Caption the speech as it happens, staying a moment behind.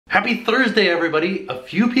Happy Thursday, everybody! A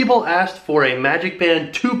few people asked for a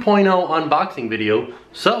Magicband 2.0 unboxing video,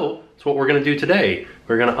 so that's what we're gonna do today.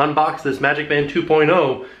 We're gonna unbox this Magicband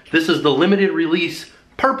 2.0. This is the limited release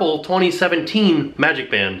purple 2017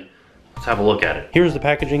 Magicband. Let's have a look at it. Here's the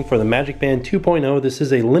packaging for the Magicband 2.0. This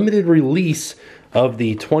is a limited release of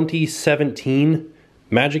the 2017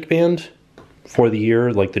 Magicband for the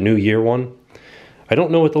year, like the new year one. I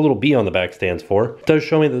don't know what the little B on the back stands for. It does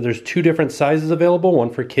show me that there's two different sizes available, one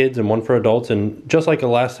for kids and one for adults, and just like the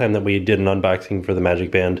last time that we did an unboxing for the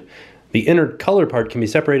Magicband, the inner color part can be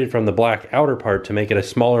separated from the black outer part to make it a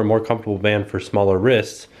smaller, more comfortable band for smaller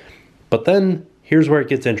wrists. But then, here's where it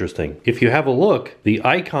gets interesting. If you have a look, the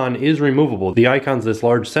icon is removable. The icon's this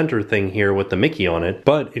large center thing here with the Mickey on it,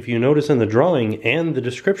 but if you notice in the drawing and the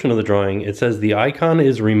description of the drawing, it says the icon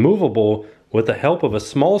is removable with the help of a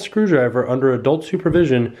small screwdriver under adult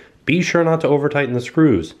supervision. Be sure not to over-tighten the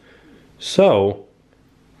screws. So,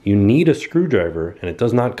 you need a screwdriver, and it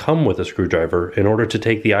does not come with a screwdriver in order to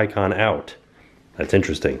take the icon out. That's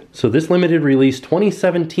interesting. So this limited release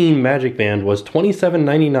 2017 Magicband was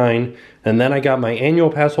 $27.99, and then I got my annual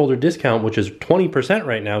pass holder discount, which is 20%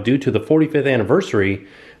 right now due to the 45th anniversary,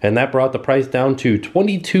 and that brought the price down to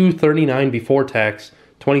 $22.39 before tax,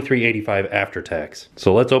 $23.85 after tax.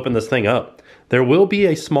 So let's open this thing up. There will be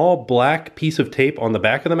a small black piece of tape on the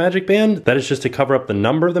back of the Magicband. That is just to cover up the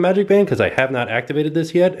number of the Magicband because I have not activated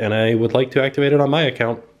this yet, and I would like to activate it on my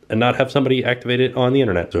account and not have somebody activate it on the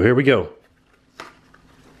internet. So here we go.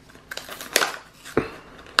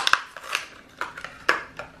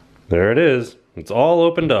 There it is. It's all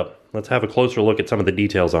opened up. Let's have a closer look at some of the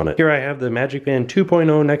details on it. Here I have the Magicband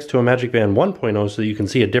 2.0 next to a Magicband 1.0 so that you can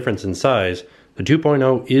see a difference in size. The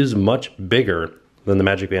 2.0 is much bigger than the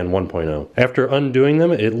Magicband 1.0. After undoing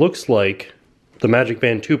them, it looks like the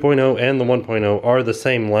Magicband 2.0 and the 1.0 are the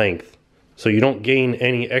same length. So you don't gain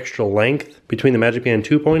any extra length between the Magicband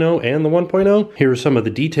 2.0 and the 1.0. Here are some of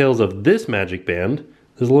the details of this Magicband.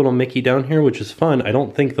 There's a little Mickey down here, which is fun. I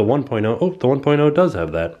don't think the 1.0, oh, the 1.0 does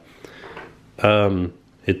have that.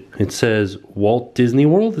 It says Walt Disney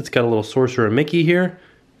World. It's got a little Sorcerer Mickey here.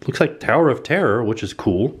 Looks like Tower of Terror, which is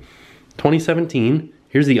cool. 2017.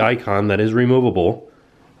 Here's the icon that is removable.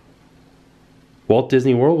 Walt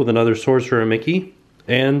Disney World with another Sorcerer Mickey.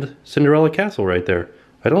 And Cinderella Castle right there.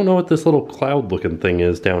 I don't know what this little cloud looking thing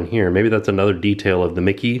is down here. Maybe that's another detail of the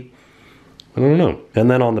Mickey. I don't know.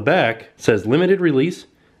 And then on the back, it says limited release.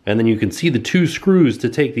 And then you can see the two screws to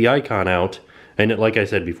take the icon out. And like I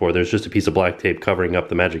said before, there's just a piece of black tape covering up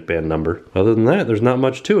the Magicband number. Other than that, there's not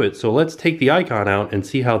much to it. So let's take the icon out and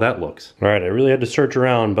see how that looks. All right, I really had to search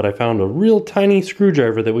around, but I found a real tiny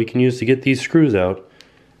screwdriver that we can use to get these screws out.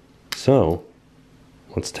 So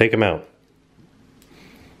let's take them out.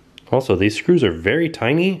 Also, these screws are very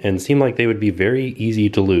tiny and seem like they would be very easy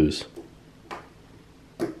to lose.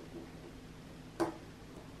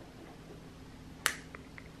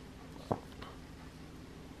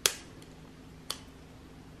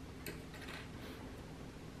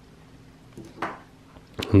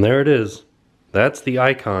 And there it is. That's the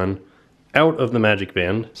icon out of the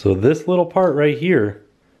Magicband. So this little part right here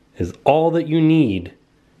is all that you need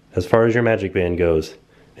as far as your Magicband goes.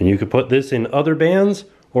 And you could put this in other bands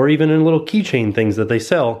or even in little keychain things that they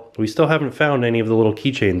sell. We still haven't found any of the little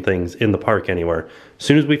keychain things in the park anywhere. As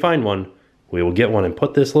soon as we find one, we will get one and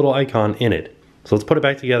put this little icon in it. So let's put it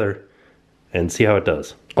back together and see how it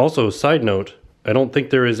does. Also, side note, I don't think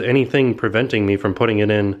there is anything preventing me from putting it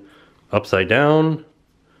in upside down,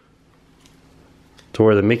 to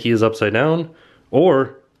where the Mickey is upside down,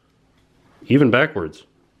 or even backwards.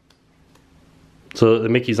 So the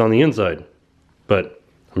Mickey's on the inside. But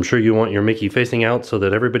I'm sure you want your Mickey facing out so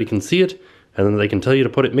that everybody can see it, and then they can tell you to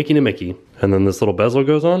put it Mickey to Mickey. And then this little bezel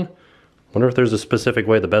goes on. Wonder if there's a specific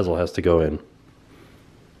way the bezel has to go in.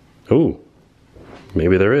 Oh,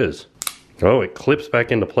 maybe there is. Oh, it clips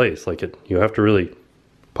back into place. Like you have to really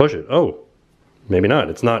push it. Oh, maybe not.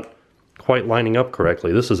 It's not quite lining up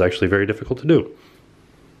correctly. This is actually very difficult to do.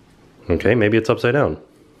 Okay, maybe it's upside down.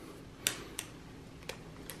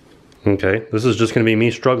 Okay, this is just going to be me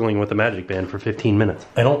struggling with the Magicband for 15 minutes.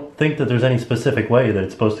 I don't think that there's any specific way that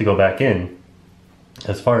it's supposed to go back in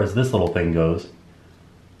as far as this little thing goes,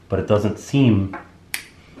 but it doesn't seem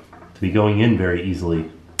to be going in very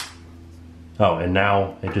easily. Oh, and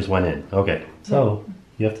now it just went in. Okay, so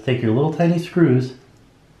you have to take your little tiny screws,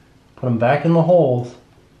 put them back in the holes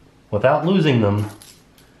without losing them,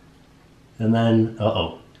 and then,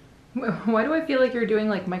 uh-oh. Why do I feel like you're doing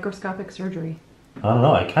like microscopic surgery? I don't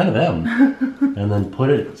know, I kind of am. And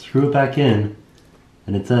then screw it back in,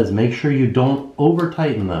 and it says make sure you don't over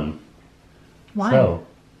tighten them. Why? So,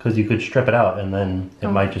 because you could strip it out and then it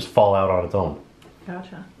might just fall out on its own.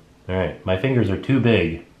 Gotcha. All right, my fingers are too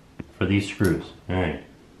big for these screws. All right,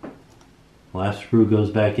 last screw goes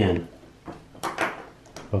back in.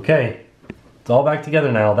 Okay, it's all back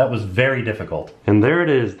together now. That was very difficult. And there it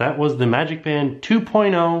is. That was the Magicband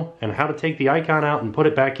 2.0 and how to take the icon out and put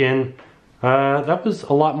it back in. That was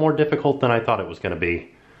a lot more difficult than I thought it was going to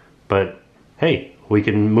be. But hey, we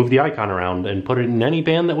can move the icon around and put it in any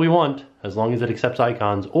band that we want as long as it accepts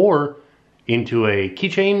icons, or into a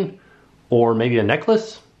keychain or maybe a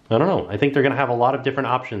necklace. I don't know. I think they're going to have a lot of different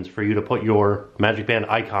options for you to put your Magicband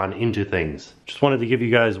icon into things. Just wanted to give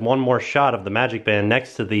you guys one more shot of the Magicband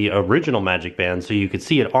next to the original Magicband so you could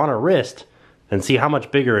see it on a wrist and see how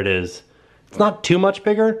much bigger it is. It's not too much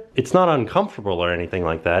bigger. It's not uncomfortable or anything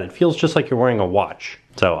like that. It feels just like you're wearing a watch.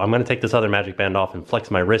 So I'm going to take this other Magicband off and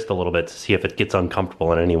flex my wrist a little bit to see if it gets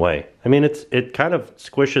uncomfortable in any way. I mean, it kind of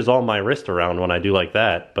squishes all my wrist around when I do like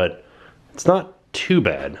that, but it's not too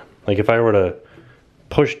bad. Like if I were to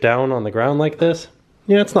push down on the ground like this,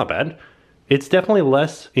 yeah, it's not bad. It's definitely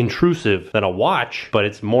less intrusive than a watch, but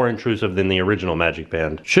it's more intrusive than the original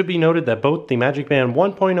Magicband. Should be noted that both the Magicband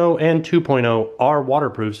 1.0 and 2.0 are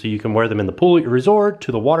waterproof, so you can wear them in the pool at your resort,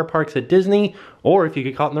 to the water parks at Disney, or if you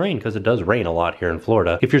get caught in the rain, because it does rain a lot here in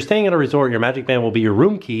Florida. If you're staying at a resort, your Magicband will be your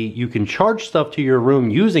room key. You can charge stuff to your room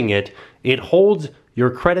using it. It holds your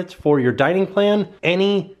credits for your dining plan,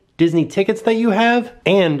 any Disney tickets that you have,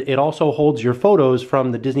 and it also holds your photos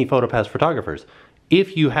from the Disney PhotoPass photographers.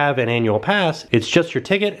 If you have an annual pass, it's just your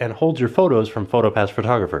ticket and holds your photos from PhotoPass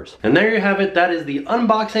photographers. And there you have it. That is the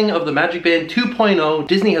unboxing of the Magicband 2.0.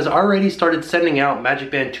 Disney has already started sending out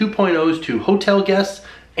Magicband 2.0s to hotel guests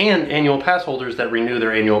and annual pass holders that renew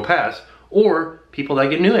their annual pass, or people that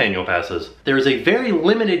get new annual passes. There is a very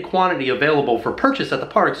limited quantity available for purchase at the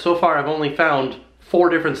park. So far, I've only found 4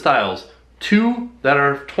 different styles. 2 that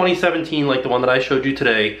are 2017, like the one that I showed you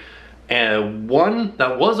today, and 1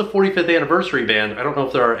 that was a 45th anniversary band. I don't know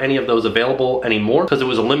if there are any of those available anymore because it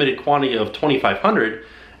was a limited quantity of 2,500.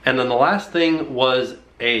 And then the last thing was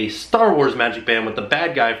a Star Wars Magicband with the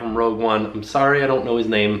bad guy from Rogue One. I'm sorry, I don't know his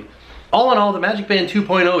name. All in all, the Magicband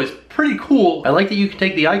 2.0 is pretty cool. I like that you can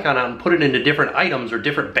take the icon out and put it into different items or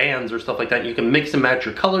different bands or stuff like that. You can mix and match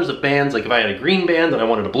your colors of bands. Like if I had a green band and I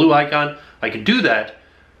wanted a blue icon, I could do that.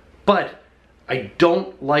 But I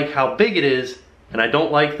don't like how big it is. And I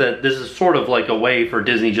don't like that this is sort of like a way for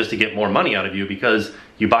Disney just to get more money out of you, because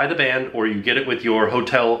you buy the band or you get it with your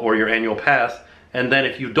hotel or your annual pass, and then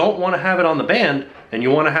if you don't want to have it on the band and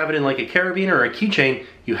you want to have it in like a carabiner or a keychain,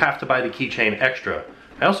 you have to buy the keychain extra.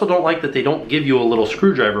 I also don't like that they don't give you a little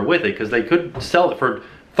screwdriver with it, because they could sell it for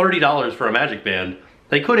 $30 for a Magicband.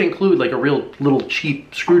 They could include like a real little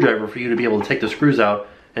cheap screwdriver for you to be able to take the screws out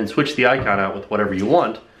and switch the icon out with whatever you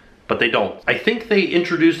want. But they don't. I think they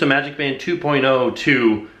introduced a Magicband 2.0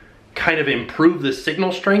 to kind of improve the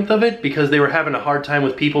signal strength of it, because they were having a hard time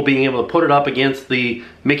with people being able to put it up against the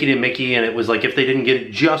Mickey to Mickey, and it was like if they didn't get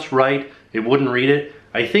it just right, it wouldn't read it.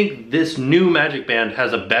 I think this new Magicband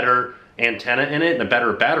has a better antenna in it and a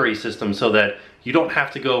better battery system, so that you don't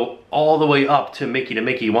have to go all the way up to Mickey.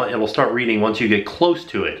 It'll start reading once you get close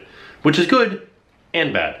to it, which is good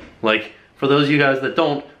and bad. Like, for those of you guys that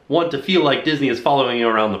don't want to feel like Disney is following you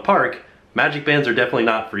around the park, Magicbands are definitely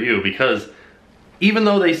not for you, because even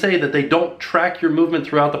though they say that they don't track your movement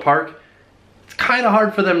throughout the park, it's kind of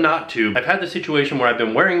hard for them not to. I've had the situation where I've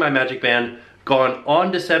been wearing my Magicband, gone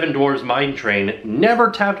on to Seven Dwarfs Mine Train,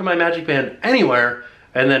 never tapped my Magicband anywhere,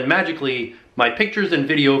 and then magically my pictures and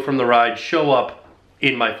video from the ride show up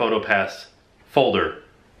in my PhotoPass folder.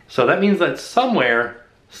 So that means that somewhere,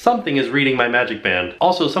 something is reading my Magicband.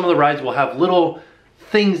 Also, some of the rides will have little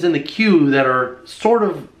things in the queue that are sort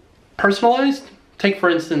of personalized. Take for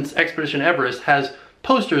instance, Expedition Everest has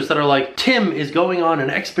posters that are like, Tim is going on an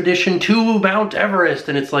expedition to Mount Everest,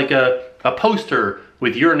 and it's like a poster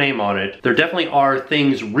with your name on it. There definitely are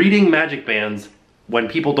things reading Magicbands when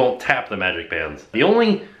people don't tap the Magicbands. The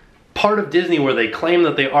only part of Disney where they claim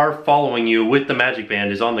that they are following you with the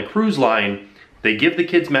Magicband is on the cruise line. They give the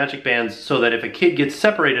kids Magicbands so that if a kid gets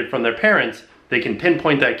separated from their parents, they can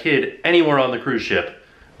pinpoint that kid anywhere on the cruise ship,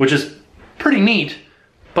 which is pretty neat,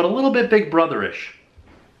 but a little bit Big Brother-ish.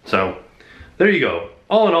 So, there you go.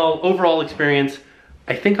 All in all, overall experience,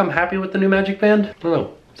 I think I'm happy with the new Magicband. I don't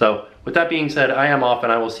know. So, with that being said, I am off,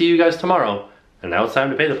 and I will see you guys tomorrow, and now it's time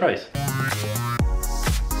to pay the price.